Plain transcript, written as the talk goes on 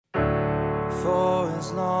For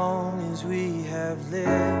as long as we have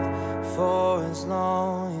lived, for as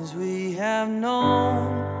long as we have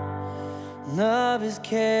known, love has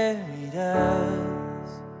carried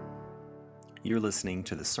us. You're listening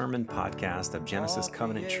to the sermon podcast of Genesis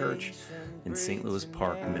Covenant Church in St. Louis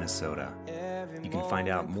Park, Minnesota. You can find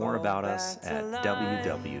out more about us at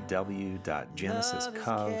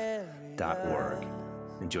www.genesiscov.org.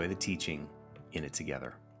 Enjoy the teaching in it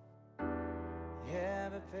together.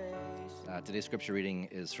 Today's scripture reading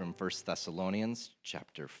is from 1 Thessalonians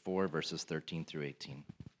chapter 4, verses 13 through 18.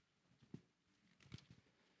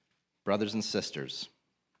 Brothers and sisters,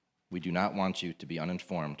 we do not want you to be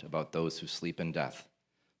uninformed about those who sleep in death,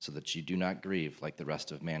 so that you do not grieve like the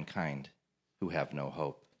rest of mankind, who have no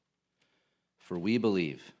hope. For we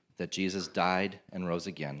believe that Jesus died and rose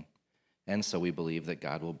again, and so we believe that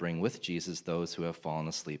God will bring with Jesus those who have fallen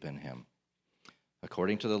asleep in him.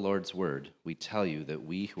 According to the Lord's word, we tell you that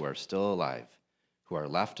we who are still alive, who are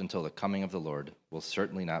left until the coming of the Lord, will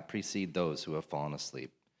certainly not precede those who have fallen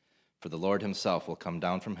asleep. For the Lord himself will come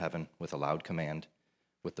down from heaven with a loud command,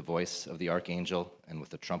 with the voice of the archangel, and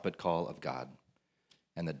with the trumpet call of God.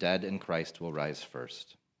 And the dead in Christ will rise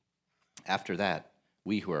first. After that,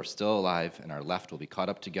 we who are still alive and are left will be caught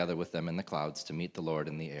up together with them in the clouds to meet the Lord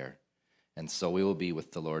in the air. And so we will be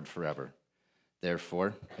with the Lord forever.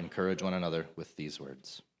 Therefore, encourage one another with these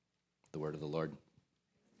words. The word of the Lord.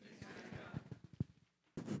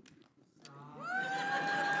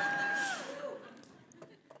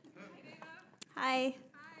 Hi,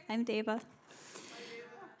 I'm Deva.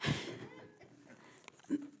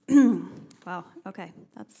 Wow, okay,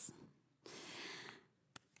 that's...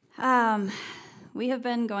 we have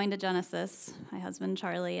been going to Genesis, my husband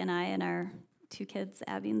Charlie and I, and our two kids,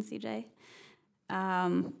 Abby and CJ,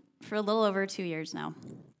 for a little over 2 years now.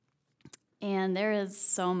 And there is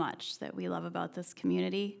so much that we love about this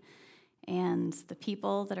community and the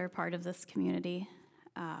people that are part of this community.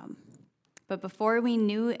 But before we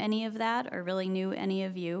knew any of that, or really knew any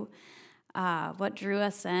of you, what drew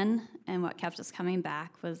us in and what kept us coming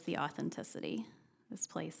back was the authenticity. This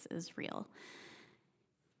place is real.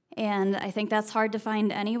 And I think that's hard to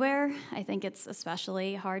find anywhere. I think it's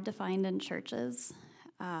especially hard to find in churches.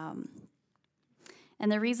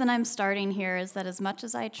 And the reason I'm starting here is that as much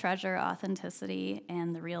as I treasure authenticity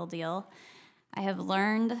and the real deal, I have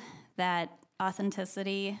learned that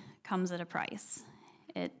authenticity comes at a price.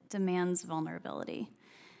 It demands vulnerability.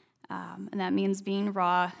 And that means being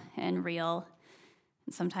raw and real.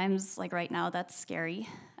 And sometimes, like right now, that's scary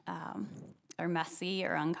or messy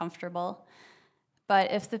or uncomfortable.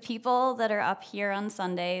 But if the people that are up here on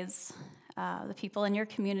Sundays, the people in your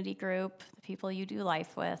community group, the people you do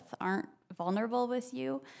life with, aren't vulnerable with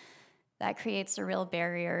you, that creates a real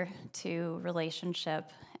barrier to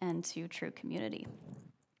relationship and to true community.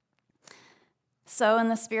 So in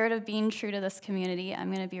the spirit of being true to this community, I'm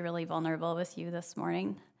going to be really vulnerable with you this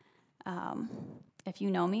morning. If you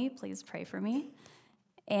know me, please pray for me.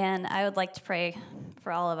 And I would like to pray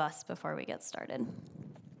for all of us before we get started.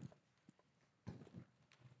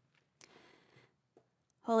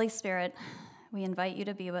 Holy Spirit, we invite you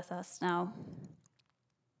to be with us now.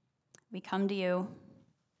 We come to you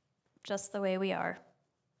just the way we are,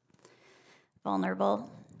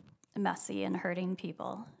 vulnerable, messy, and hurting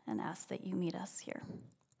people, and ask that you meet us here.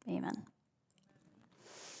 Amen.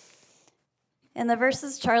 In the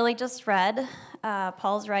verses Charlie just read,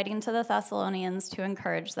 Paul's writing to the Thessalonians to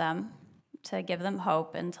encourage them, to give them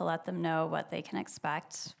hope, and to let them know what they can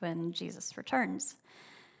expect when Jesus returns.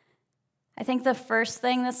 I think the first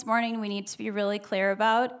thing this morning we need to be really clear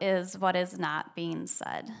about is what is not being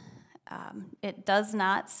said. It does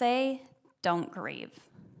not say, don't grieve.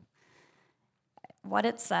 What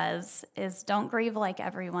it says is, don't grieve like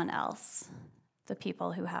everyone else, the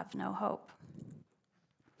people who have no hope.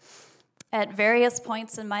 At various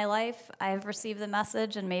points in my life, I've received the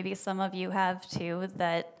message, and maybe some of you have too,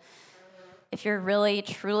 that if you're really,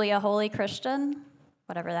 truly a holy Christian,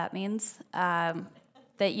 whatever that means,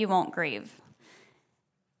 that you won't grieve.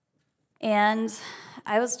 And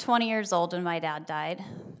I was 20 years old when my dad died,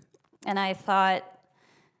 and I thought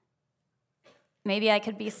maybe I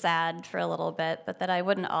could be sad for a little bit, but that I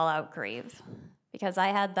wouldn't all out grieve, because I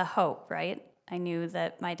had the hope, right? I knew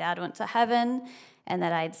that my dad went to heaven and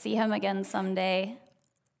that I'd see him again someday.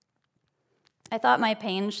 I thought my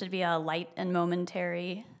pain should be a light and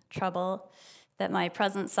momentary trouble, that my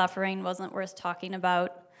present suffering wasn't worth talking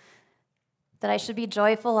about, that I should be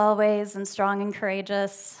joyful always and strong and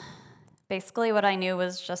courageous. Basically, what I knew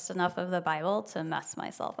was just enough of the Bible to mess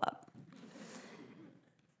myself up.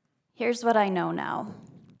 Here's what I know now,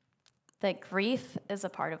 that grief is a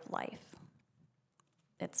part of life.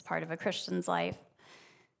 it's part of a Christian's life,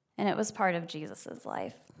 and it was part of Jesus'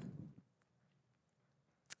 life.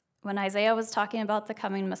 When Isaiah was talking about the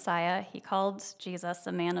coming Messiah, he called Jesus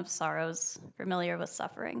a man of sorrows, familiar with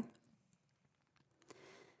suffering.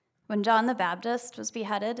 When John the Baptist was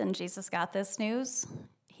beheaded and Jesus got this news,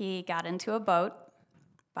 he got into a boat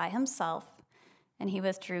by himself, and he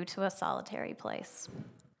withdrew to a solitary place.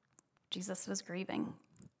 Jesus was grieving.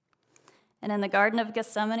 And in the Garden of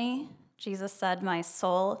Gethsemane, Jesus said, "My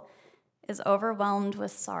soul is overwhelmed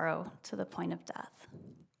with sorrow to the point of death."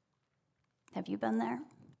 Have you been there?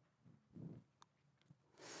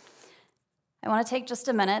 I want to take just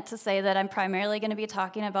a minute to say that I'm primarily going to be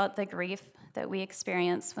talking about the grief that we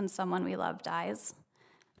experience when someone we love dies,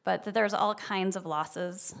 but that there's all kinds of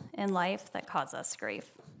losses in life that cause us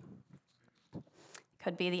grief. It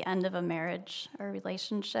could be the end of a marriage or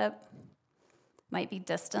relationship, might be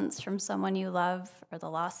distance from someone you love or the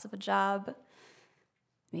loss of a job,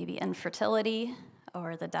 maybe infertility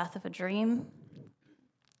or the death of a dream,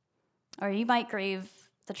 or you might grieve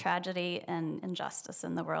the tragedy and injustice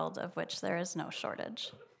in the world, of which there is no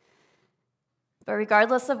shortage. But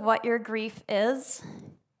regardless of what your grief is,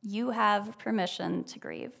 you have permission to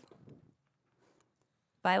grieve.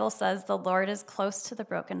 The Bible says the Lord is close to the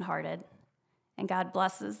brokenhearted, and God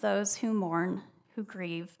blesses those who mourn, who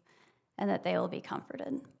grieve, and that they will be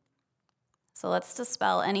comforted. So let's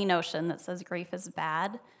dispel any notion that says grief is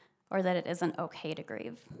bad or that it isn't okay to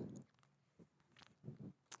grieve.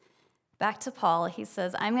 Back to Paul, he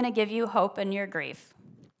says, "I'm going to give you hope in your grief."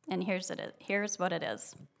 And here's what it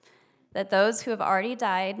is. That those who have already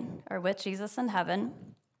died are with Jesus in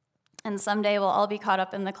heaven, and someday we'll all be caught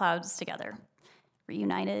up in the clouds together,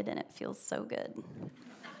 reunited, and it feels so good.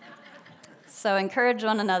 So encourage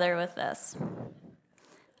one another with this.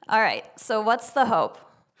 All right, so what's the hope?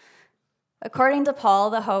 According to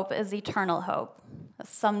Paul, the hope is eternal hope, a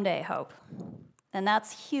someday hope. And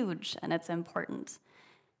that's huge, and it's important.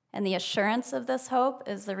 And the assurance of this hope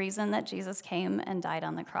is the reason that Jesus came and died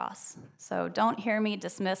on the cross. So don't hear me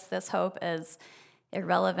dismiss this hope as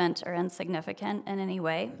irrelevant or insignificant in any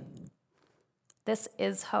way. This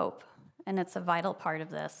is hope, and it's a vital part of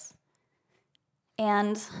this.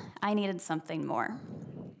 And I needed something more.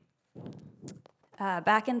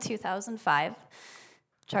 Back in 2005,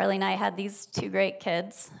 Charlie and I had these two great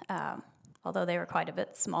kids, although they were quite a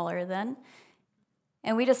bit smaller then.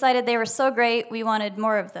 And we decided they were so great, we wanted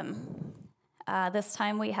more of them. This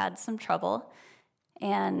time we had some trouble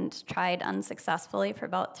and tried unsuccessfully for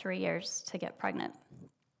about 3 years to get pregnant.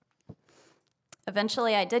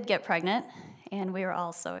 Eventually I did get pregnant, and we were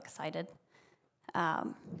all so excited.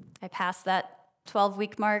 I passed that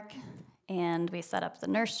 12-week mark, and we set up the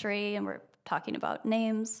nursery, and we're talking about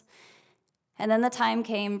names. And then the time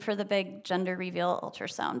came for the big gender reveal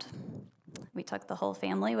ultrasound. We took the whole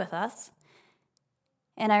family with us.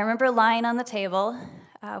 And I remember lying on the table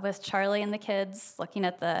with Charlie and the kids, looking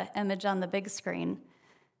at the image on the big screen.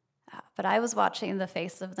 But I was watching the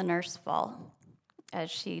face of the nurse fall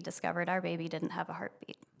as she discovered our baby didn't have a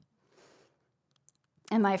heartbeat.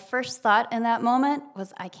 And my first thought in that moment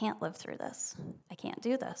was, I can't live through this. I can't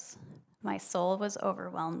do this. My soul was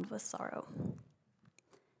overwhelmed with sorrow.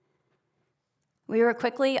 We were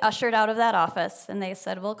quickly ushered out of that office, and they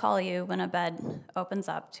said, "We'll call you when a bed opens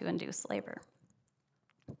up to induce labor."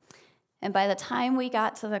 And by the time we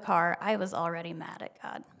got to the car, I was already mad at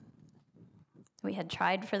God. We had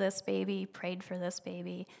tried for this baby, prayed for this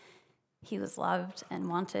baby. He was loved and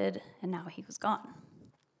wanted, and now he was gone.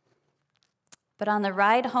 But on the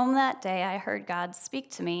ride home that day, I heard God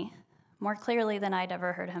speak to me more clearly than I'd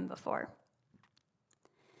ever heard him before.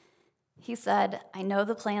 He said, "I know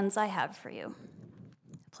the plans I have for you.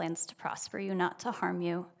 Plans to prosper you, not to harm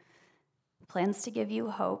you. Plans to give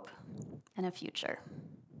you hope and a future."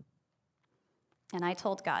 And I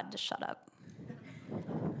told God to shut up.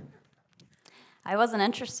 I wasn't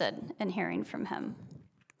interested in hearing from him.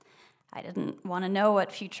 I didn't want to know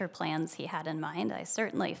what future plans he had in mind. I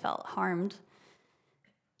certainly felt harmed.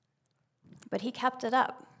 But he kept it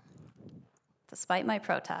up, despite my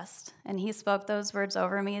protest, and he spoke those words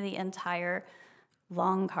over me the entire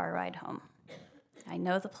long car ride home. "I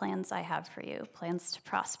know the plans I have for you, plans to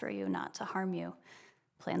prosper you, not to harm you,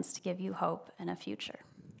 plans to give you hope and a future."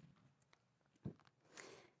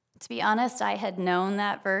 To be honest, I had known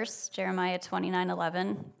that verse, Jeremiah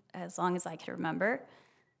 29:11, as long as I could remember,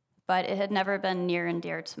 but it had never been near and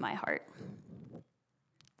dear to my heart.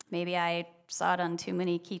 Maybe I saw it on too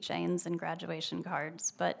many keychains and graduation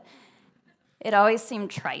cards, but it always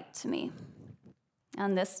seemed trite to me.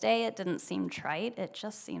 On this day, it didn't seem trite, it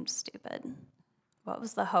just seemed stupid. What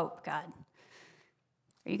was the hope, God?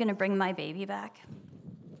 Are you going to bring my baby back?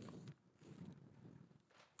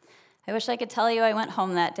 I wish I could tell you I went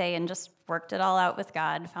home that day and just worked it all out with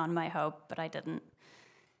God, found my hope, but I didn't.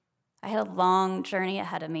 I had a long journey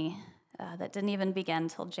ahead of me that didn't even begin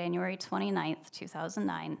till January 29th,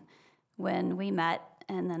 2009, when we met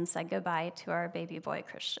and then said goodbye to our baby boy,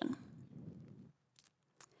 Christian.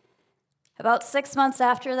 About 6 months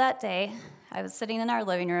after that day, I was sitting in our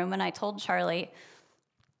living room and I told Charlie,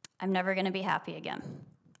 I'm never going to be happy again.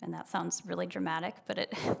 And that sounds really dramatic, but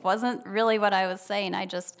it wasn't really what I was saying. I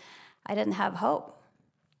didn't have hope.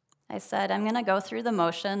 I said, I'm going to go through the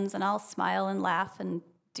motions and I'll smile and laugh and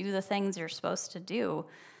do the things you're supposed to do,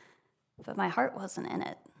 but my heart wasn't in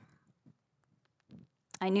it.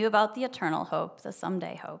 I knew about the eternal hope, the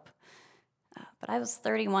someday hope, but I was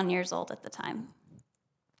 31 years old at the time.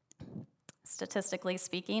 Statistically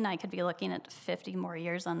speaking, I could be looking at 50 more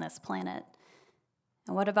years on this planet.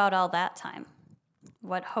 And what about all that time?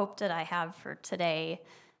 What hope did I have for today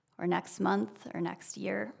or next month or next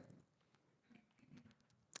year?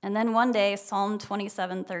 And then one day, Psalm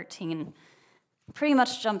 27:13 pretty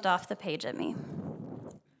much jumped off the page at me.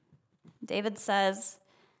 David says,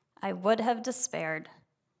 I would have despaired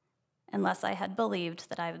unless I had believed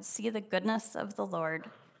that I would see the goodness of the Lord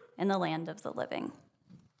in the land of the living.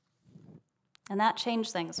 And that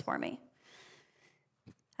changed things for me.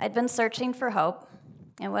 I'd been searching for hope,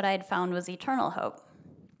 and what I'd found was eternal hope.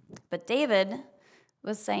 But David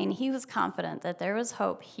was saying he was confident that there was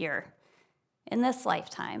hope here in this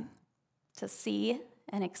lifetime to see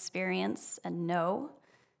and experience and know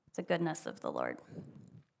the goodness of the Lord.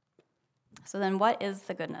 So then what is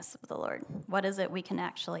the goodness of the Lord? What is it we can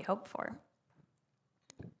actually hope for?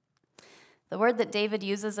 The word that David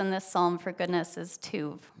uses in this psalm for goodness is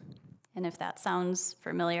tuv. And if that sounds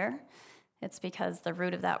familiar, it's because the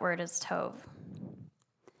root of that word is tov.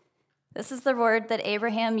 This is the word that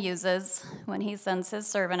Abraham uses when he sends his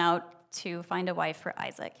servant out to find a wife for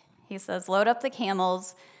Isaac. He says, load up the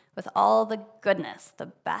camels with all the goodness, the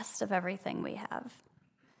best of everything we have.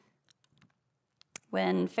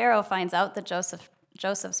 When Pharaoh finds out that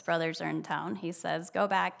Joseph's brothers are in town, he says, go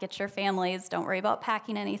back, get your families, don't worry about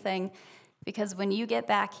packing anything, because when you get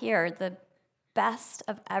back here, the best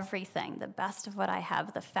of everything, the best of what I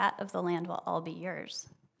have, the fat of the land will all be yours.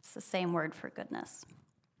 It's the same word for goodness.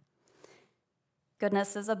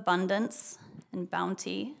 Goodness is abundance and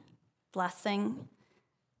bounty, blessing,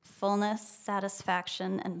 fullness,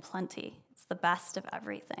 satisfaction, and plenty. It's the best of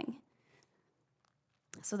everything.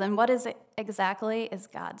 So then what is it exactly is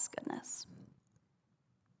God's goodness?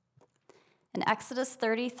 In Exodus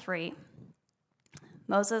 33,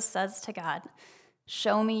 Moses says to God,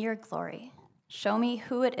 show me your glory. Show me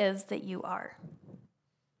who it is that you are.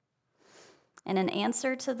 And in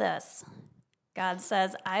answer to this, God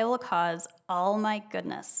says, I will cause all my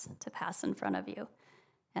goodness to pass in front of you,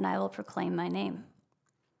 and I will proclaim my name.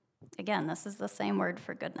 Again, this is the same word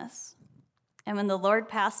for goodness. And when the Lord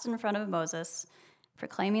passed in front of Moses,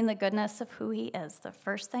 proclaiming the goodness of who he is, the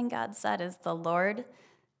first thing God said is, the Lord,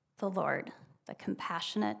 the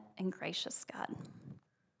compassionate and gracious God.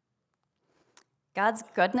 God's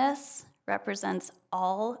goodness represents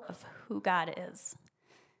all of who God is,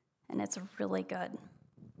 and it's really good.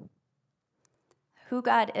 Who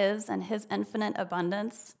God is and his infinite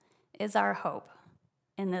abundance is our hope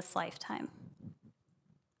in this lifetime.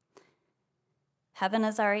 Heaven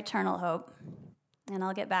is our eternal hope, and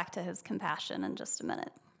I'll get back to his compassion in just a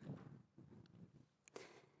minute.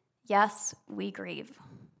 Yes, we grieve,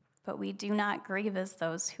 but we do not grieve as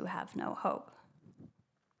those who have no hope.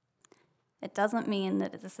 It doesn't mean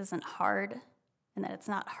that this isn't hard and that it's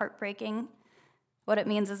not heartbreaking. What it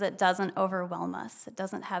means is it doesn't overwhelm us. It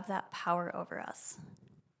doesn't have that power over us.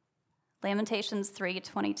 Lamentations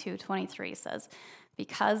 3:22-23 says,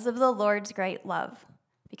 because of the Lord's great love,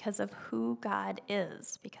 because of who God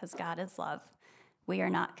is, because God is love, we are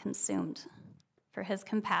not consumed. For his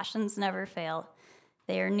compassions never fail.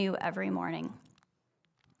 They are new every morning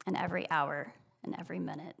and every hour and every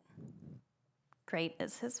minute. Great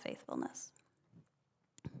is his faithfulness.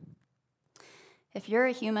 If you're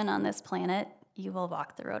a human on this planet, you will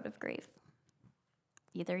walk the road of grief.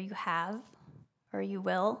 Either you have, or you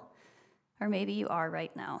will, or maybe you are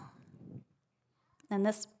right now. And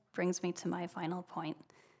this brings me to my final point,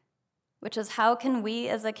 which is how can we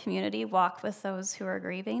as a community walk with those who are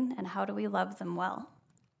grieving, and how do we love them well?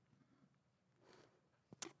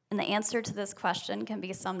 And the answer to this question can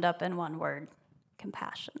be summed up in one word: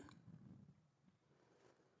 compassion.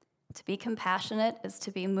 To be compassionate is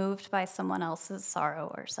to be moved by someone else's sorrow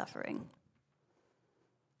or suffering.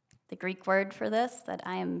 The Greek word for this, that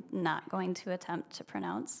I am not going to attempt to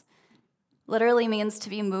pronounce, literally means to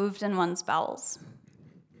be moved in one's bowels.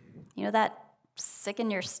 You know that sick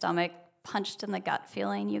in your stomach, punched in the gut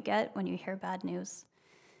feeling you get when you hear bad news.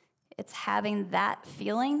 It's having that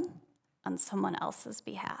feeling on someone else's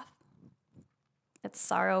behalf. It's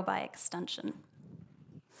sorrow by extension.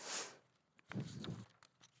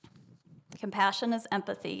 Compassion is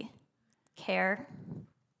empathy, care,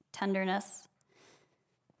 tenderness,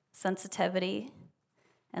 sensitivity,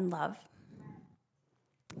 and love.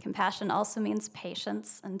 Compassion also means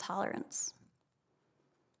patience and tolerance.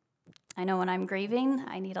 I know when I'm grieving,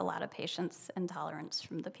 I need a lot of patience and tolerance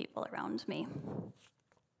from the people around me.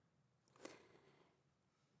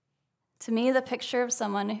 To me, the picture of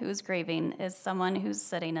someone who's grieving is someone who's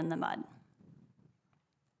sitting in the mud.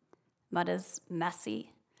 Mud is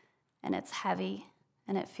messy, and it's heavy,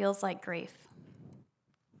 and it feels like grief.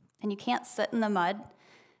 And you can't sit in the mud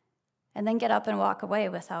and then get up and walk away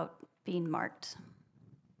without being marked.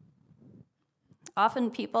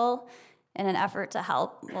 Often people, in an effort to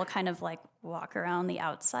help, will kind of like walk around the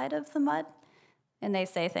outside of the mud, and they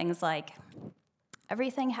say things like,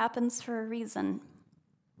 everything happens for a reason.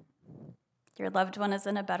 Your loved one is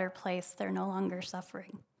in a better place. They're no longer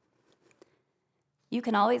suffering. You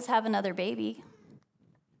can always have another baby.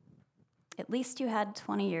 At least you had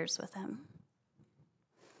 20 years with him.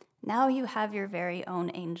 Now you have your very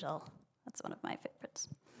own angel. That's one of my favorites.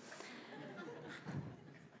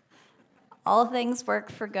 All things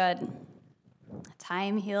work for good.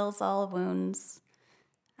 Time heals all wounds.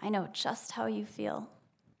 I know just how you feel.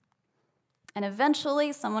 And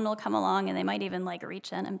eventually someone will come along and they might even like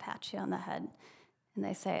reach in and pat you on the head. And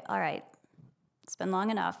they say, all right, it's been long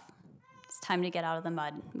enough. It's time to get out of the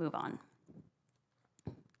mud, move on.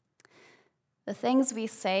 The things we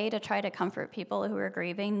say to try to comfort people who are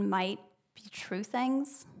grieving might be true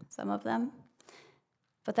things, some of them,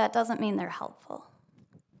 but that doesn't mean they're helpful.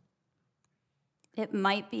 It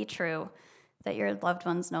might be true that your loved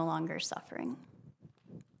one's no longer suffering.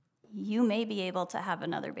 You may be able to have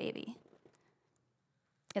another baby.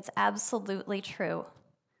 It's absolutely true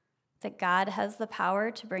that God has the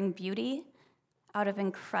power to bring beauty out of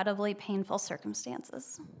incredibly painful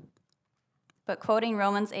circumstances. But quoting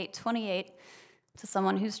Romans 8:28 to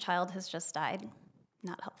someone whose child has just died,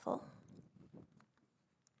 not helpful.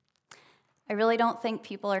 I really don't think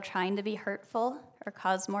people are trying to be hurtful or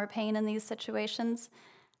cause more pain in these situations.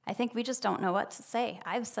 I think we just don't know what to say.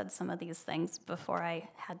 I've said some of these things before I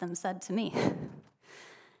had them said to me.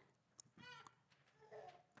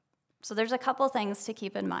 So there's a couple things to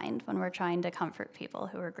keep in mind when we're trying to comfort people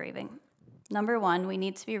who are grieving. Number one, we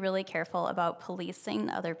need to be really careful about policing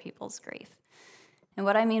other people's grief. And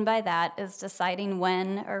what I mean by that is deciding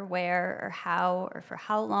when or where or how or for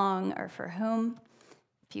how long or for whom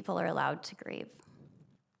people are allowed to grieve.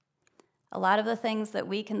 A lot of the things that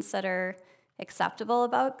we consider acceptable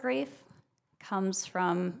about grief comes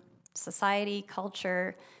from society,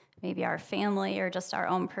 culture, maybe our family, or just our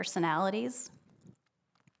own personalities.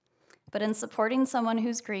 But in supporting someone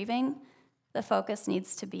who's grieving, the focus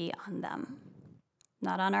needs to be on them,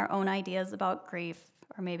 not on our own ideas about grief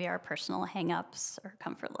or maybe our personal hang-ups or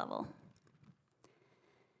comfort level.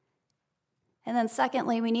 And then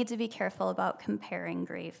secondly, we need to be careful about comparing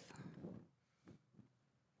grief.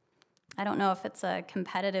 I don't know if it's a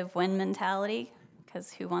competitive win mentality,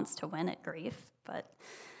 because who wants to win at grief? But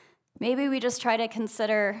maybe we just try to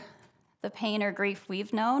consider the pain or grief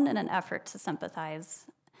we've known in an effort to sympathize.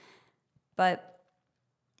 But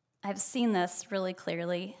I've seen this really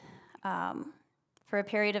clearly. For a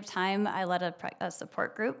period of time, I led a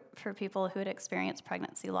support group for people who had experienced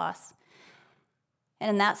pregnancy loss. And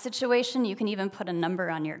in that situation, you can even put a number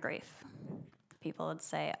on your grief. People would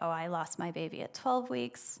say, oh, I lost my baby at 12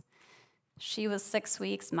 weeks. She was 6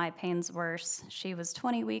 weeks, my pain's worse. She was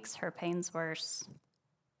 20 weeks, her pain's worse.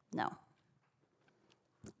 No.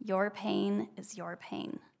 Your pain is your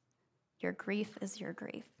pain. Your grief is your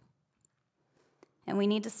grief. And we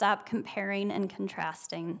need to stop comparing and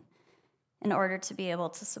contrasting in order to be able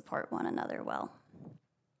to support one another well.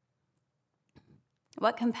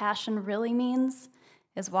 What compassion really means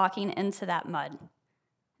is walking into that mud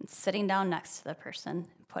and sitting down next to the person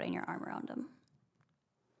and putting your arm around them.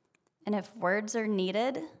 And if words are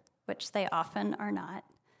needed, which they often are not,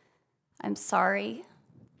 I'm sorry,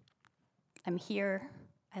 I'm here,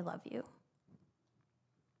 I love you.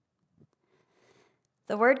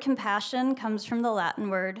 The word compassion comes from the Latin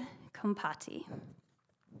word compati.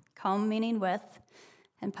 Com meaning with,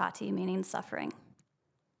 and pati meaning suffering.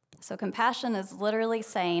 So compassion is literally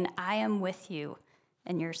saying, I am with you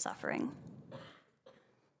in your suffering.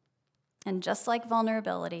 And just like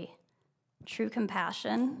vulnerability, true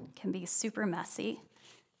compassion can be super messy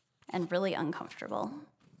and really uncomfortable,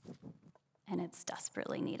 and it's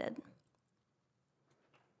desperately needed.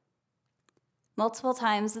 Multiple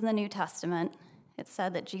times in the New Testament, it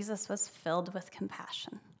said that Jesus was filled with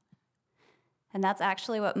compassion. And that's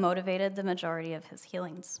actually what motivated the majority of his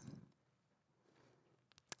healings.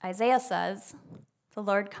 Isaiah says, "The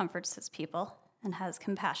Lord comforts his people and has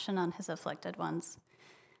compassion on his afflicted ones."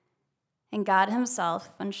 And God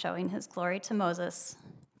himself, when showing his glory to Moses,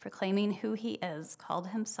 proclaiming who he is, called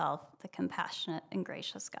himself the compassionate and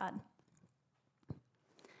gracious God.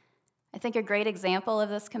 I think a great example of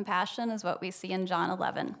this compassion is what we see in John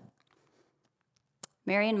 11.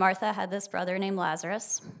 Mary and Martha had this brother named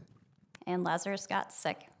Lazarus, and Lazarus got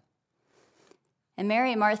sick. And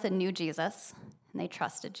Mary and Martha knew Jesus, and they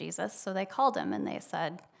trusted Jesus, so they called him and they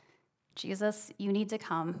said, "Jesus, you need to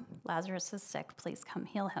come. Lazarus is sick. Please come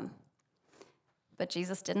heal him." But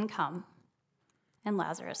Jesus didn't come, and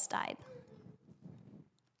Lazarus died.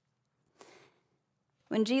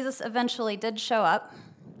 When Jesus eventually did show up,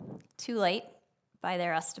 too late by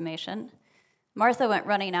their estimation, Martha went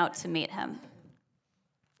running out to meet him.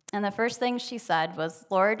 And the first thing she said was,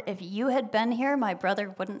 "Lord, if you had been here, my brother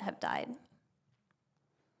wouldn't have died."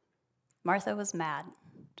 Martha was mad,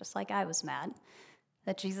 just like I was mad,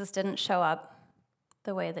 that Jesus didn't show up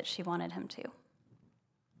the way that she wanted him to.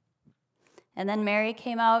 And then Mary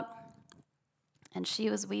came out, and she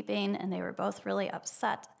was weeping, and they were both really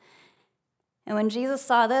upset. And when Jesus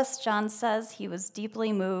saw this, John says he was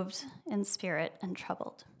deeply moved in spirit and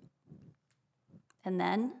troubled. And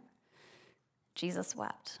then Jesus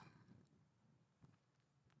wept.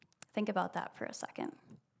 Think about that for a second.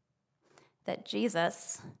 That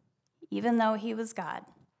Jesus, even though he was God,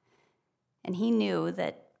 and he knew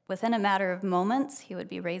that within a matter of moments he would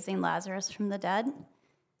be raising Lazarus from the dead,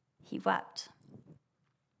 he wept.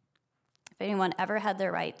 If anyone ever had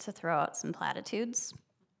the right to throw out some platitudes,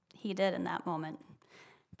 he did in that moment,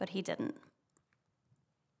 but he didn't.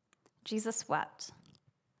 Jesus wept,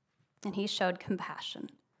 and he showed compassion.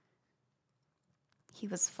 He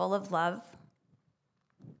was full of love.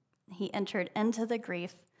 He entered into the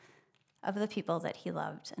grief of the people that he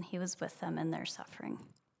loved, and he was with them in their suffering.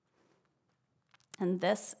 And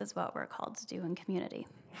this is what we're called to do in community.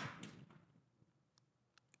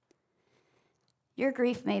 Your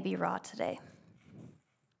grief may be raw today.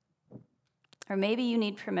 Or maybe you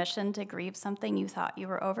need permission to grieve something you thought you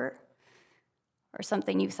were over, or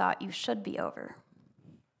something you thought you should be over.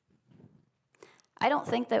 I don't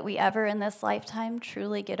think that we ever in this lifetime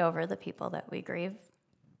truly get over the people that we grieve.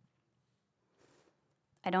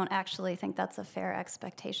 I don't actually think that's a fair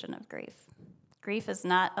expectation of grief. Grief is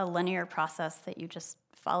not a linear process that you just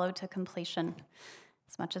follow to completion,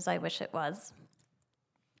 as much as I wish it was.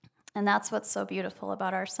 And that's what's so beautiful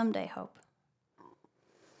about our someday hope.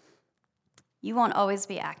 You won't always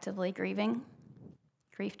be actively grieving.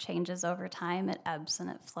 Grief changes over time, it ebbs and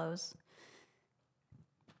it flows.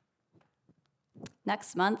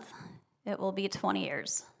 Next month, it will be 20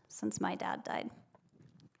 years since my dad died.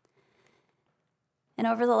 And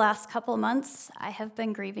over the last couple months, I have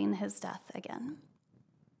been grieving his death again.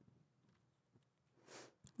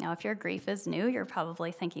 Now, if your grief is new, you're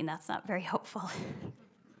probably thinking that's not very hopeful.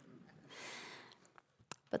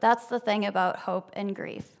 But that's the thing about hope and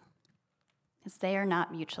grief, is they are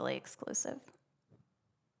not mutually exclusive.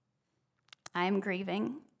 I'm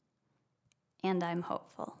grieving, and I'm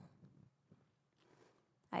hopeful.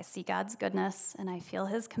 I see God's goodness, and I feel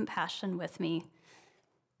his compassion with me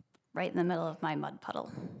right in the middle of my mud puddle.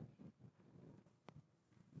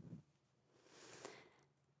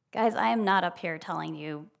 Guys, I am not up here telling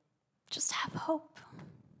you, just have hope.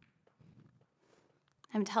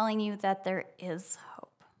 I'm telling you that there is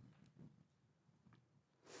hope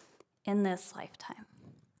in this lifetime.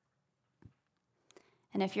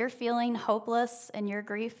 And if you're feeling hopeless in your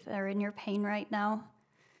grief or in your pain right now,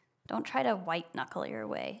 don't try to white knuckle your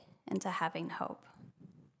way into having hope.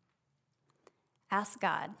 Ask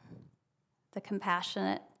God, the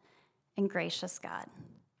compassionate and gracious God,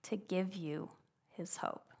 to give you his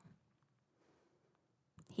hope.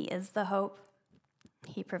 He is the hope.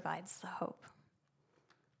 He provides the hope.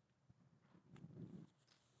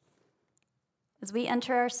 As we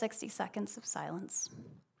enter our 60 seconds of silence,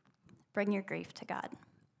 bring your grief to God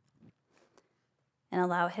and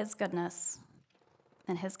allow his goodness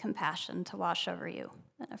and his compassion to wash over you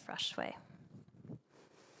in a fresh way.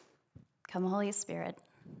 Come, Holy Spirit,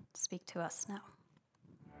 speak to us now.